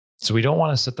So we don't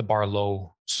want to set the bar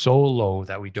low, so low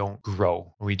that we don't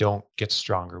grow, we don't get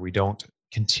stronger, we don't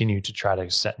continue to try to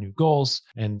set new goals.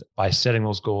 And by setting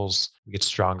those goals, we get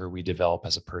stronger, we develop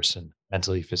as a person,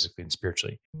 mentally, physically, and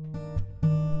spiritually.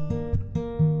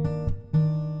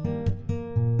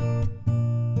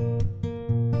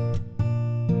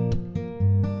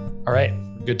 All right,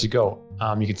 we're good to go.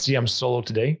 You can see I'm solo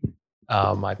today.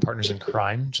 My partners in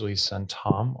crime, Jaleesa and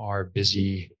Tom, are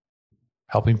busy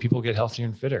helping people get healthier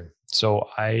and fitter. So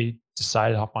I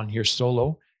decided to hop on here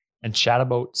solo and chat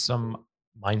about some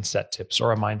mindset tips,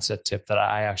 or a mindset tip that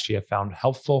I actually have found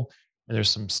helpful. And there's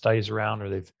some studies around, or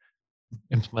they've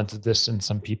implemented this in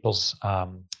some people's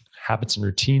habits and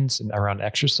routines and around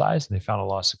exercise, and they found a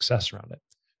lot of success around it.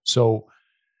 So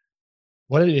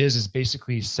what it is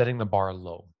basically setting the bar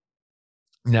low.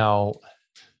 Now,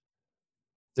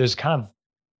 there's kind of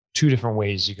two different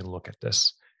ways you can look at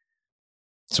this.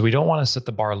 So we don't want to set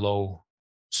the bar low,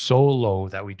 so low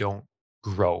that we don't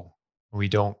grow, we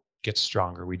don't get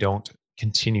stronger, we don't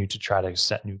continue to try to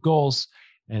set new goals.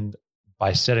 And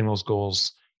by setting those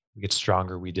goals, we get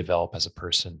stronger, we develop as a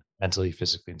person, mentally,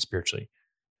 physically, and spiritually.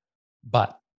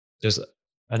 But there's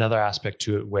another aspect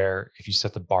to it where if you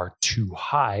set the bar too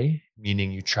high,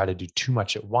 meaning you try to do too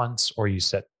much at once, or you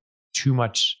set too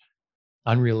much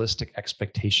unrealistic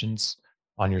expectations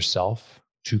on yourself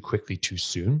too quickly, too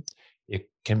soon, it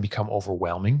can become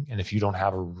overwhelming. And if you don't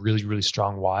have a really, really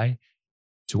strong why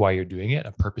to why you're doing it,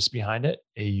 a purpose behind it,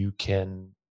 you can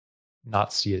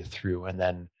not see it through. And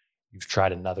then you've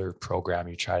tried another program,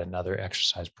 you tried another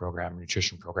exercise program,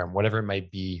 nutrition program, whatever it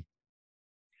might be,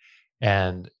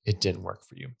 and it didn't work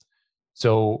for you.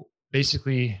 So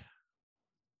basically,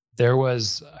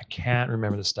 I can't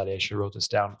remember the study. I should have wrote this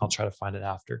down. I'll try to find it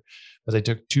after. But they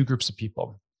took two groups of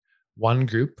people. One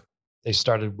group, they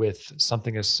started with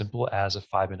something as simple as a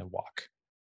 5-minute walk.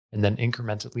 And then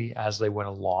incrementally, as they went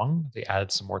along, they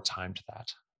added some more time to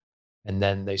that. And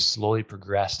then they slowly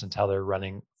progressed until they're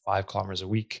running 5 kilometers a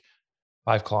week,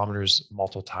 5 kilometers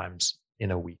multiple times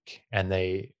in a week. And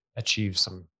they achieved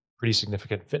some pretty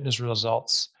significant fitness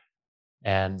results,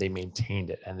 and they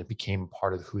maintained it, and it became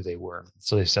part of who they were.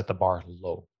 So they set the bar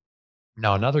low.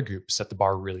 Now, another group set the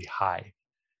bar really high.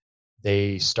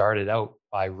 They started out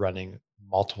by running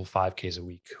multiple 5Ks a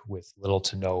week with little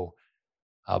to no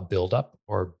buildup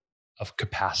or of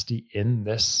capacity in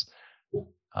this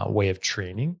way of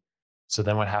training. So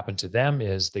then what happened to them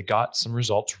is they got some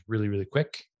results really, really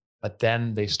quick, but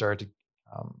then they started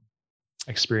to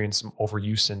experience some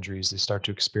overuse injuries. They start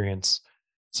to experience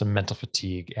some mental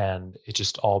fatigue, and it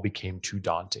just all became too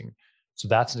daunting. So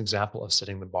that's an example of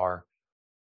setting the bar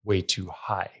way too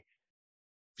high,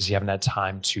 because you haven't had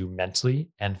time to mentally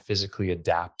and physically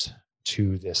adapt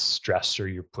to this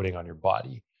stressor you're putting on your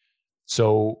body.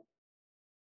 So,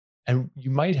 and you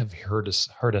might have heard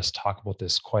us talk about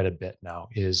this quite a bit now,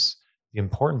 is the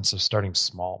importance of starting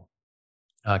small,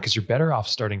 because you're better off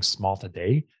starting small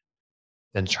today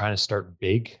than trying to start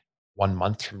big 1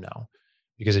 month from now.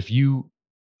 Because if you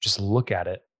just look at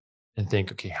it and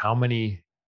think, okay, how many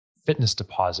fitness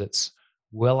deposits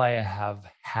will I have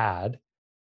had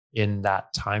in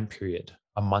that time period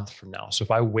a month from now? So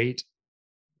if I wait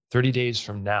 30 days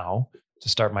from now to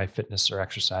start my fitness or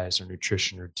exercise or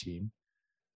nutrition routine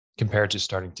compared to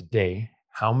starting today,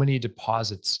 how many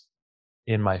deposits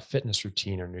in my fitness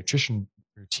routine or nutrition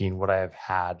routine would I have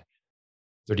had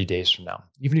 30 days from now?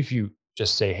 Even if you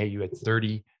just say, hey, you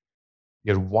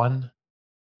had one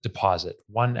deposit,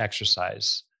 one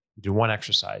exercise, you did one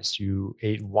exercise, you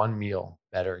ate one meal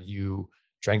better, you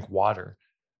drank water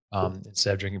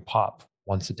instead of drinking pop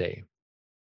once a day.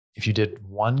 If you did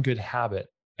one good habit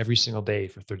every single day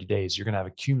for 30 days, you're going to have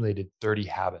accumulated 30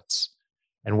 habits.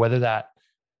 And whether that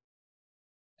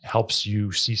helps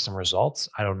you see some results,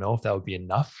 I don't know if that would be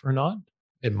enough or not.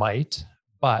 It might.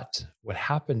 But what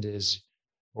happened is,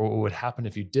 or what would happen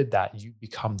if you did that, you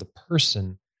become the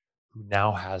person who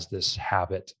now has this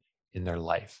habit in their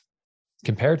life.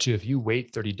 Compared to if you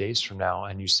wait 30 days from now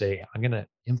and you say, I'm going to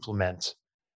implement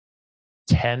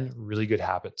 10 really good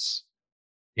habits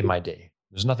in my day.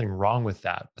 There's nothing wrong with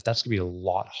that, but that's going to be a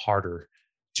lot harder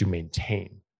to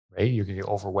maintain, right? You're going to get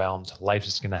overwhelmed. Life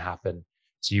is going to happen.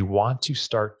 So you want to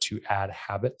start to add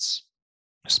habits,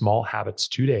 small habits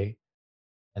today,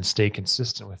 and stay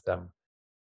consistent with them. And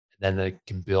then they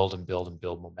can build and build and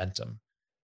build momentum.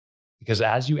 Because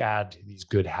as you add these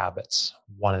good habits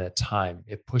one at a time,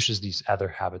 it pushes these other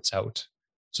habits out.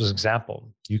 So as an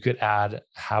example, you could add a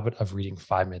habit of reading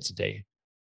 5 minutes a day.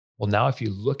 Well, now if you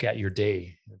look at your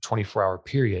day in a 24-hour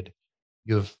period,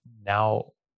 you've now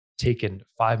taken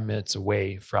 5 minutes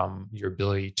away from your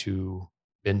ability to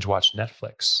binge watch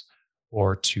Netflix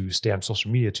or to stay on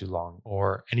social media too long,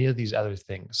 or any of these other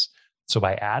things. So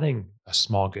by adding a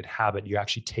small good habit, you're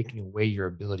actually taking away your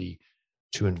ability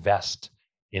to invest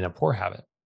in a poor habit.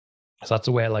 So that's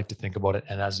the way I like to think about it.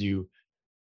 And as you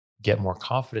get more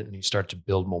confident and you start to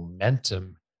build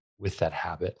momentum with that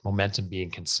habit, momentum being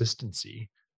consistency.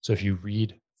 So if you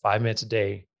read 5 minutes a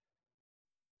day,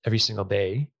 every single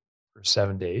day for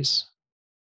 7 days,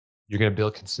 you're going to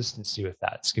build consistency with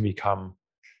that. It's going to become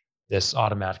this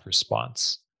automatic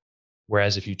response.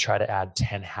 Whereas if you try to add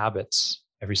 10 habits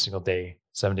every single day,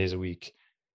 7 days a week,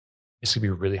 it's going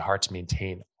to be really hard to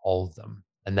maintain all of them.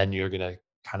 And then you're going to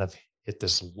kind of hit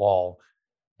this lull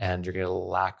and you're going to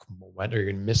lack momentum, or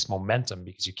you're going to miss momentum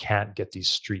because you can't get these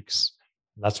streaks.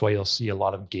 And that's why you'll see a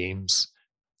lot of games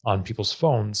on people's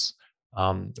phones,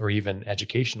 or even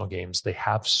educational games. They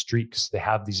have streaks, they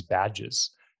have these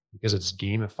badges because it's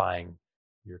gamifying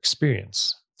your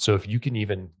experience. So if you can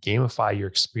even gamify your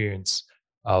experience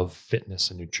of fitness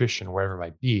and nutrition, wherever it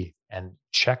might be, and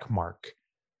check mark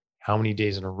how many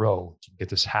days in a row you get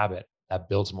this habit, that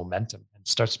builds momentum and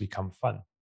starts to become fun.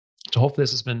 So hopefully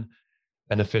this has been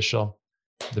beneficial.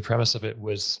 The premise of it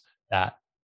was that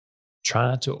try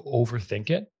not to overthink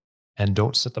it and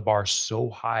don't set the bar so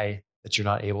high that you're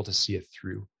not able to see it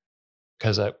through.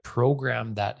 Because a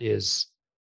program that is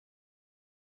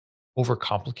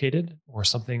overcomplicated, or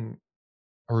something,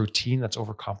 a routine that's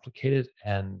overcomplicated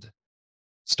and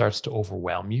starts to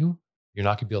overwhelm you, you're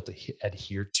not going to be able to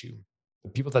adhere to. The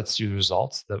people that see the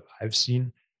results that I've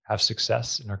seen have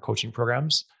success in our coaching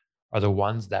programs are the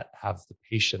ones that have the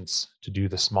patience to do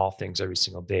the small things every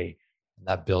single day. And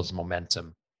that builds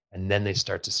momentum. And then they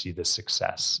start to see the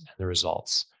success and the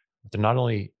results. But they're not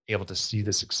only able to see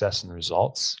the success and the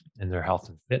results in their health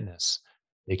and fitness,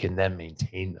 they can then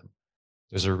maintain them.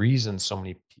 There's a reason so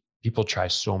many people try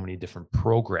so many different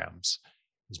programs,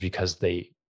 is because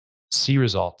they see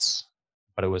results,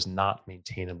 but it was not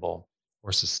maintainable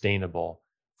or sustainable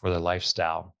for their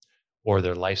lifestyle, or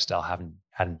their lifestyle hadn't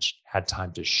had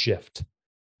time to shift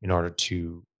in order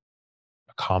to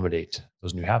accommodate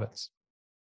those new habits.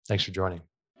 Thanks for joining.